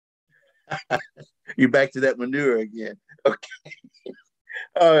 You're back to that manure again. Okay.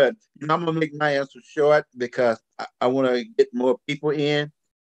 I'm going to make my answer short because I want to get more people in.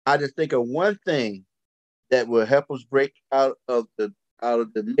 I just think of one thing that will help us break out of the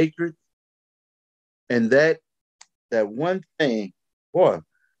matrix, and that one thing, boy,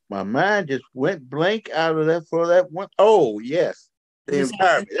 my mind just went blank out of that for that one. Oh, yes, the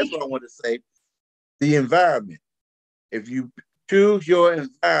environment. That's what I want to say. The environment. If you choose your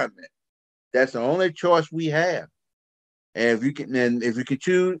environment, that's the only choice we have. And if you can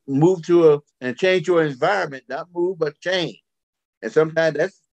choose, move to and change your environment, not move, but change. And sometimes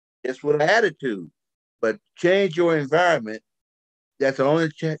that's with an attitude. But change your environment. That's the only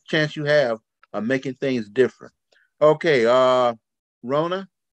chance you have of making things different. Okay, Rona.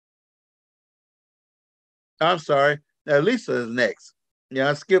 I'm sorry. Now Lisa is next. Yeah,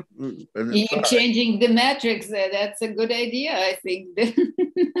 I skipped. You're changing the matrix. That's a good idea, I think.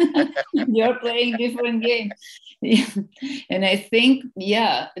 You're playing different games. And I think,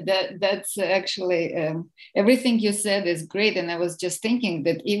 that's actually, everything you said is great. And I was just thinking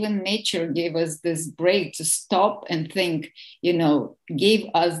that even nature gave us this break to stop and think, gave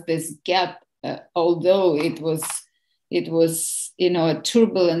us this gap, although it was a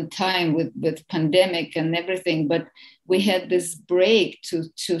turbulent time with pandemic and everything, but we had this break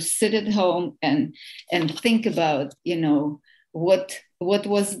to sit at home and think about what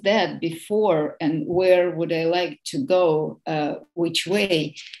was that before, and where would I like to go, which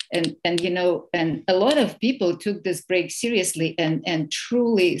way, and and a lot of people took this break seriously and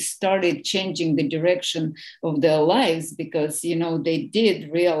truly started changing the direction of their lives, because they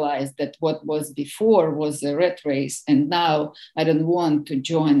did realize that what was before was a rat race, and now I don't want to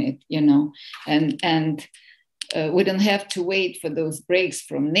join it, and we don't have to wait for those breaks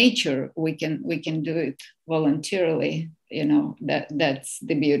from nature. We can do it voluntarily. That's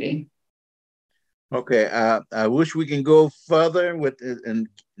the beauty. Okay, I wish we can go further with it and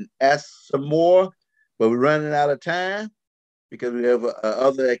ask some more, but we're running out of time because we have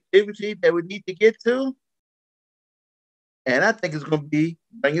other activity that we need to get to, and I think it's going to be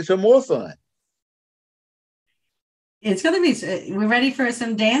bringing some more fun. It's going to be. We're ready for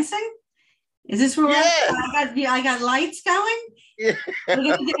some dancing. Is this where I got lights going? Yeah. We're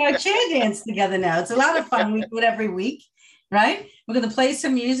going to do our chair dance together now. It's a lot of fun. We do it every week, right? We're going to play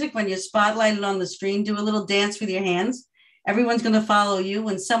some music. When you're spotlighted on the screen, do a little dance with your hands. Everyone's going to follow you.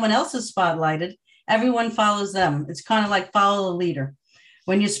 When someone else is spotlighted, everyone follows them. It's kind of like follow the leader.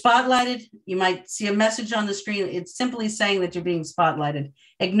 When you're spotlighted, you might see a message on the screen. It's simply saying that you're being spotlighted.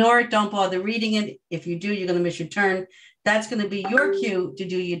 Ignore it. Don't bother reading it. If you do, you're going to miss your turn. That's going to be your cue to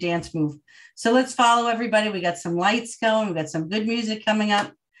do your dance move. So let's follow everybody. We got some lights going. We got some good music coming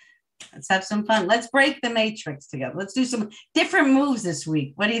up. Let's have some fun. Let's break the matrix together. Let's do some different moves this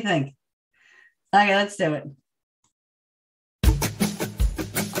week. What do you think? Okay, let's do it.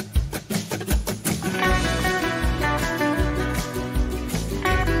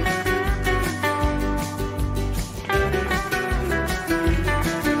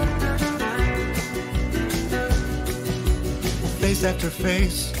 Face after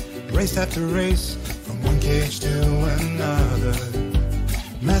face, race after race, from one cage to another.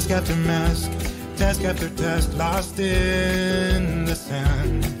 Mask after mask, task after task, lost in the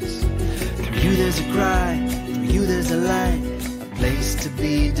sands. Through you there's a cry, through you there's a light, a place to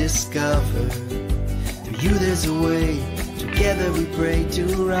be discovered. Through you there's a way, together we pray to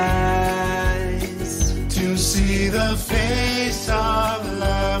rise. To see the face of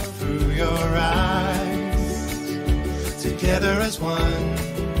love through your eyes. Together as one,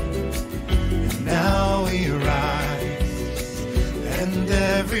 and now we rise, and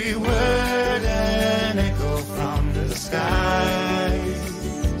every word an echo from the skies,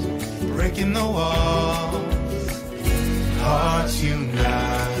 breaking the walls, hearts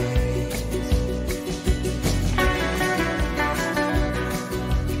unite.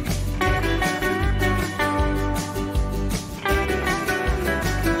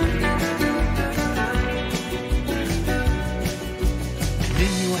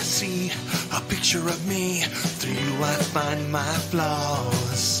 Picture of me, through you I find my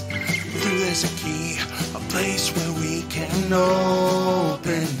flaws. Through there's a key, a place where we can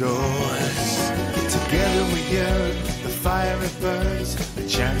open doors. Together we yearn, the fire it burns, a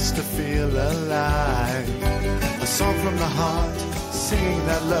chance to feel alive. A song from the heart, singing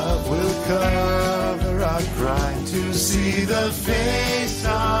that love will cover our crime. To see the face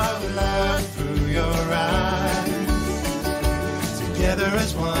of love through your eyes. Together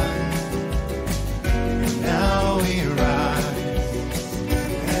as one. Now we rise,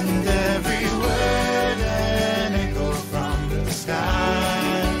 and every word an echo from the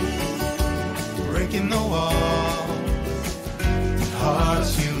sky, breaking the walls,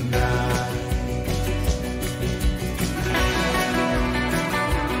 hearts unite.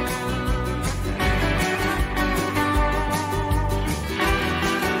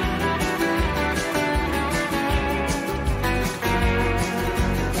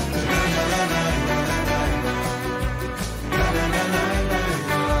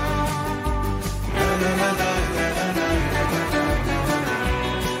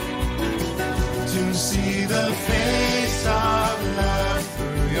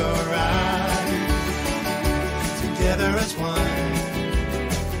 As one,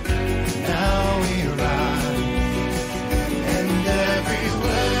 now we rise, and every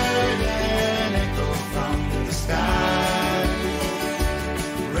word an echo from the sky,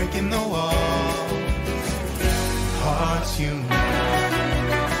 breaking the wall, hearts unite.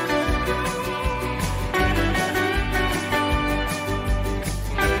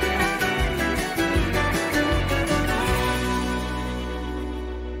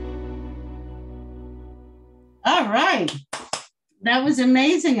 All right. That was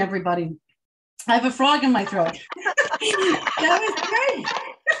amazing, everybody. I have a frog in my throat. That was great.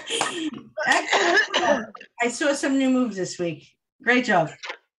 Excellent. I saw some new moves this week. Great job.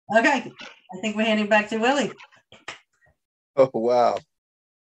 Okay. I think we're handing back to Willie. Oh, wow.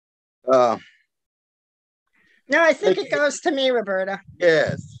 No, I think it goes to me, Roberta.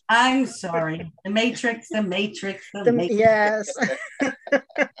 Yes. I'm sorry. The Matrix, the Matrix, the Matrix. Yes.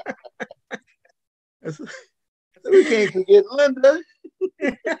 We can't forget Linda.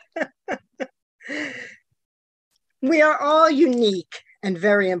 We are all unique and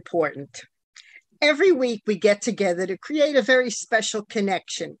very important. Every week we get together to create a very special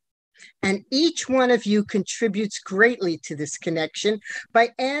connection. And each one of you contributes greatly to this connection by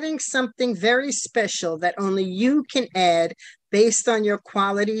adding something very special that only you can add based on your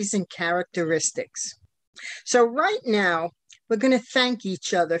qualities and characteristics. So right now, we're going to thank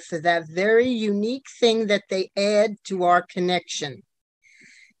each other for that very unique thing that they add to our connection.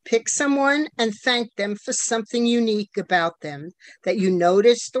 Pick someone and thank them for something unique about them that you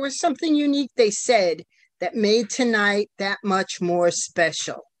noticed or something unique they said that made tonight that much more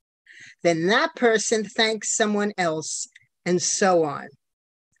special. Then that person thanks someone else, and so on.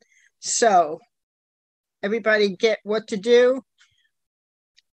 So, everybody get what to do?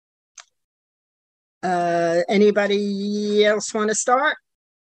 Anybody else want to start?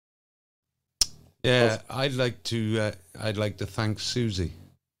 Yeah, I'd like to thank Susie,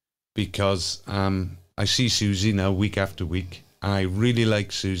 because I see Susie now week after week. I really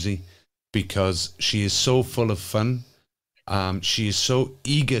like Susie because she is so full of fun. She is so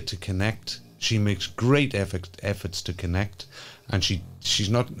eager to connect. She makes great efforts to connect, and she's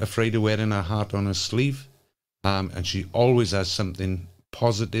not afraid of wearing her heart on her sleeve. And she always has something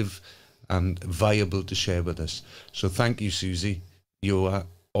positive and viable to share with us. So thank you, Susie. You are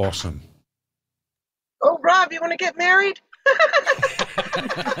awesome. Oh, Rob, you want to get married?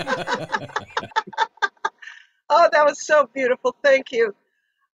 Oh, that was so beautiful. Thank you.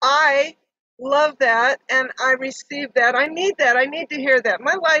 I love that, and I received that. I need that. I need to hear that.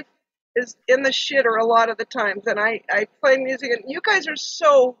 My life is in the shitter a lot of the times, and I play music, and you guys are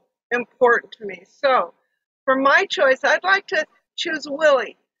so important to me. So for my choice, I'd like to choose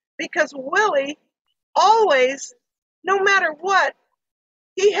Willie, because Willie always, no matter what,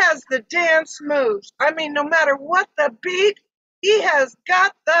 he has the dance moves. I mean, no matter what the beat, he has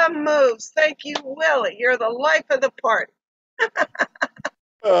got the moves. Thank you, Willie. You're the life of the party.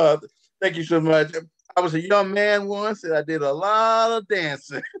 Thank you so much. I was a young man once, and I did a lot of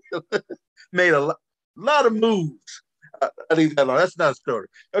dancing. Made a lot of moves. I leave that alone. That's not a story.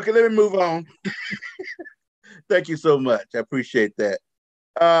 Okay, let me move on. Thank you so much. I appreciate that.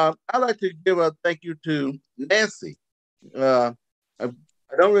 I'd like to give a thank you to Nancy. I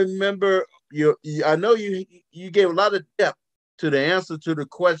don't remember I know you gave a lot of depth to the answer to the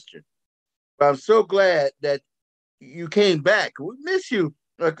question, but I'm so glad that you came back. We miss you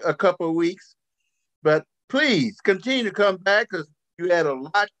a couple of weeks, but please continue to come back, because you add a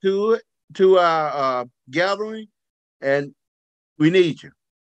lot to our gathering, and we need you.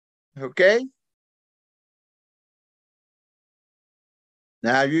 Okay?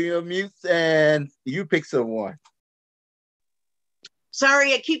 Now you're mute, and you pick someone.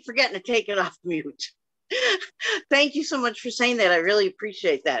 Sorry, I keep forgetting to take it off mute. Thank you so much for saying that. I really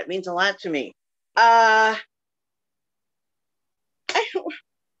appreciate that. It means a lot to me.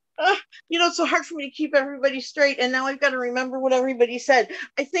 It's so hard for me to keep everybody straight, and now I've got to remember what everybody said.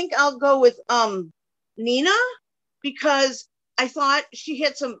 I think I'll go with Nina, because I thought she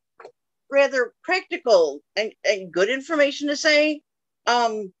had some rather practical and good information to say.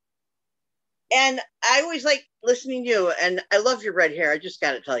 And I always like listening to you, and I love your red hair. I just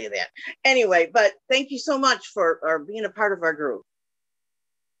got to tell you that. Anyway, but thank you so much for being a part of our group.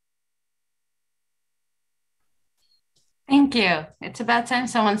 Thank you. It's about time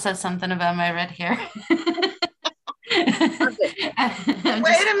someone says something about my red hair. Wait a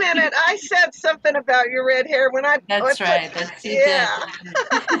minute. I said something about your red hair when I... That's right. That's you did.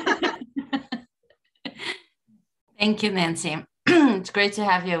 Thank you, Nancy. It's great to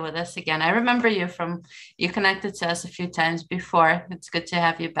have you with us again. I remember you connected to us a few times before. It's good to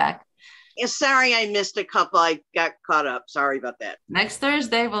have you back. Yeah, sorry, I missed a couple. I got caught up. Sorry about that. Next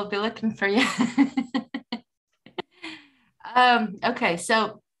Thursday, we'll be looking for you. Okay,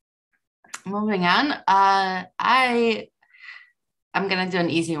 so moving on. I'm going to do an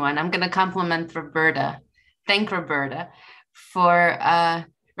easy one. I'm going to compliment Roberta. Thank Roberta for...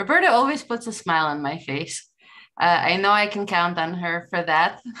 Roberta always puts a smile on my face. I know I can count on her for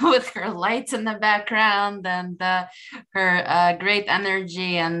that, with her lights in the background and her great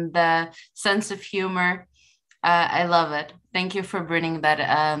energy and sense of humor. I love it. Thank you for bringing that.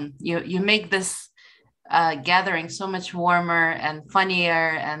 You make this gathering so much warmer and funnier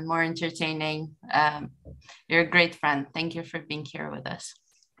and more entertaining. You're a great friend. Thank you for being here with us.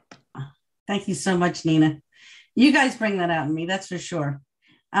 Thank you so much, Nina. You guys bring that out in me, that's for sure.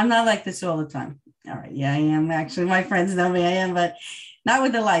 I'm not like this all the time. All right. Yeah, I am. Actually, my friends know me. I am, but not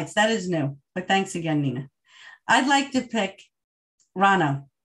with the lights. That is new. But thanks again, Nina. I'd like to pick Rano,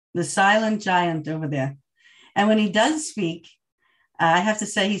 the silent giant over there. And when he does speak, I have to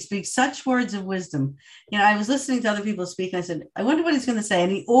say he speaks such words of wisdom. You know, I was listening to other people speak, and I said, I wonder what he's going to say.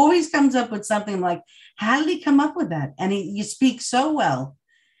 And he always comes up with something like, how did he come up with that? And you speak so well,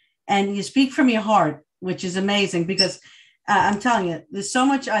 and you speak from your heart, which is amazing, because I'm telling you, there's so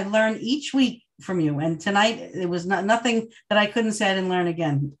much I learn each week from you. And tonight, it was nothing that I couldn't say I didn't learn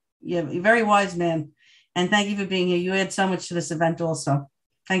again. You're a very wise man. And thank you for being here. You add so much to this event also.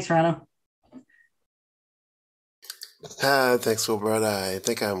 Thanks, Rano. Thanks, brother. I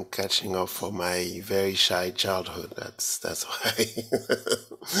think I'm catching up for my very shy childhood. That's why.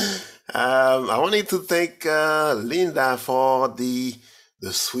 I wanted to thank Linda for the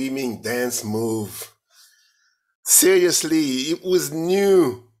swimming dance move. Seriously, it was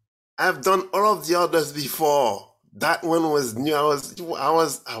new. I've done all of the others before. That one was new. I was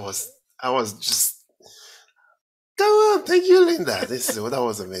just. Come on, thank you, Linda. That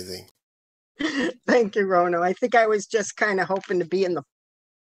was amazing. Thank you, Rono. I think I was just kind of hoping to be in the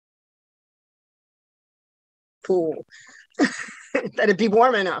pool. That it'd be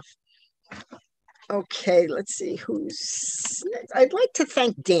warm enough. Okay, let's see who's next. I'd like to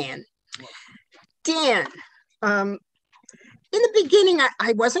thank Dan. Dan, in the beginning,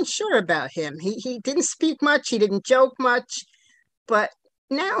 I wasn't sure about him. He didn't speak much. He didn't joke much, but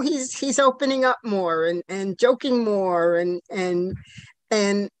now he's opening up more and joking more and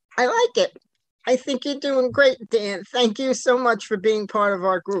I like it. I think you're doing great, Dan. Thank you so much for being part of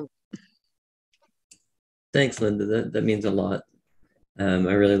our group. Thanks, Linda. That means a lot. I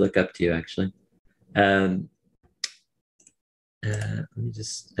really look up to you, actually. Let me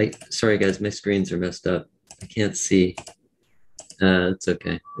just, sorry guys, my screens are messed up. I can't see. It's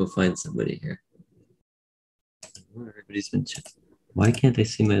okay. We'll find somebody here. Everybody's been checking. Why can't I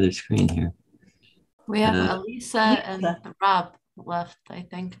see my other screen here? We have Elisa and Rob left, I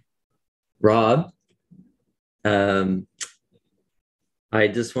think. Rob, I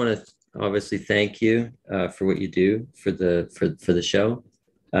just want to obviously thank you for what you do for the show.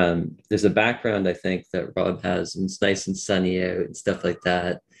 There's a background I think that Rob has, and it's nice and sunny out and stuff like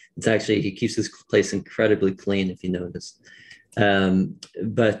that. It's actually, he keeps his place incredibly clean, if you notice.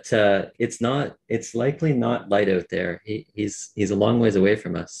 But it's likely not light out there. He's a long ways away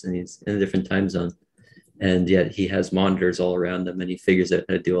from us, and he's in a different time zone. And yet he has monitors all around him, and he figures out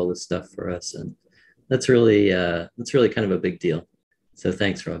how to do all this stuff for us. And that's really kind of a big deal. So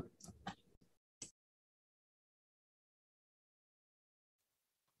thanks, Rob.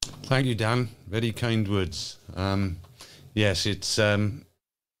 Thank you, Dan. Very kind words. Yes, it's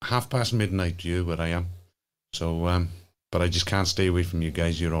midnight where I am. So, but I just can't stay away from you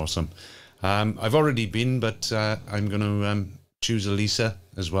guys. You're awesome. I've already been, but I'm going to choose Elisa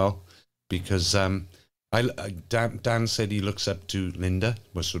as well, because Dan said he looks up to Linda,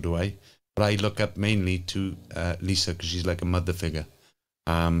 well, so do I. But I look up mainly to Lisa, because she's like a mother figure.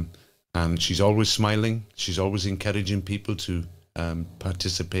 And she's always smiling. She's always encouraging people to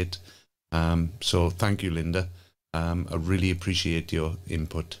participate. So thank you, Linda. I really appreciate your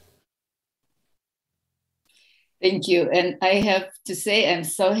input. Thank you. And I have to say, I'm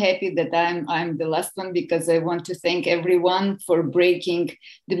so happy that I'm the last one, because I want to thank everyone for breaking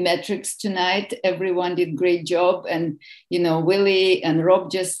the metrics tonight. Everyone did a great job. And, Willie and Rob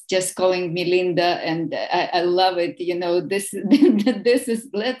just calling me Linda, and I love it. This is,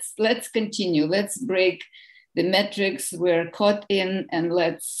 let's continue. Let's break the metrics we're caught in, and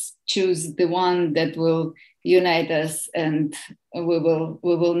let's choose the one that will unite us, and we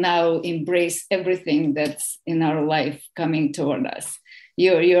will now embrace everything that's in our life coming toward us.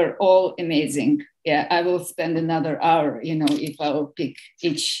 You're all amazing. Yeah, I will spend another hour, if I will pick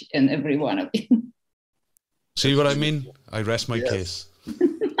each and every one of you. See what I mean? I rest my case.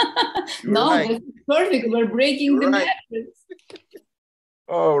 No, right. This is perfect. We're breaking the metrics.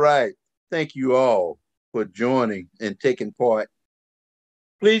 All right. Thank you all for joining and taking part.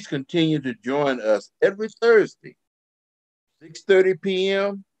 Please continue to join us every Thursday, 6:30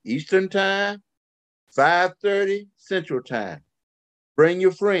 p.m. Eastern Time, 5:30 Central Time. Bring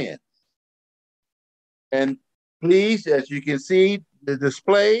your friends. And please, as you can see the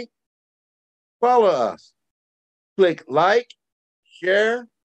display, follow us. Click like, share,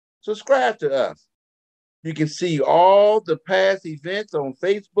 subscribe to us. You can see all the past events on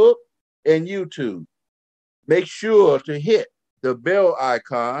Facebook and YouTube. Make sure to hit the bell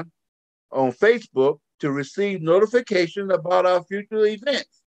icon on Facebook to receive notifications about our future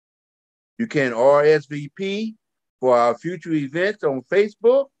events. You can RSVP for our future events on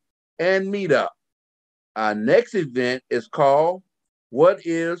Facebook and Meetup. Our next event is called What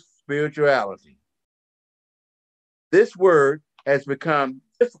is Spirituality? This word has become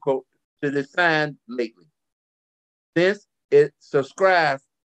difficult to define lately, since it subscribes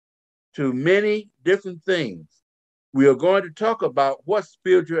to many different things. We are going to talk about what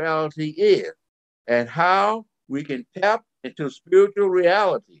spirituality is and how we can tap into spiritual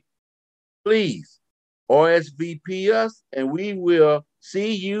reality. Please RSVP us, and we will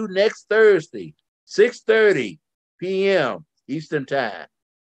see you next Thursday, 6:30 p.m. Eastern Time.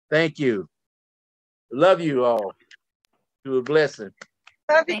 Thank you. Love you all. To a blessing.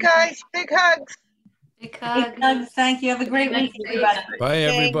 Love you guys. Big hugs. Big Big hug. hugs. Thank you. Have a great week, everybody. Bye,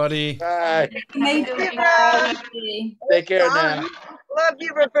 everybody. Bye. Amazing. Take care now. Love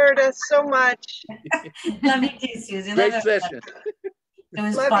you, Roberta, so much. Love you too, Susan. Great Love session. It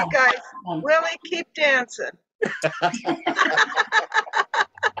was Love fun. you guys. Fun. Willie, keep dancing.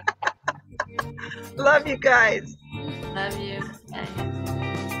 Love you guys. Love you. Bye.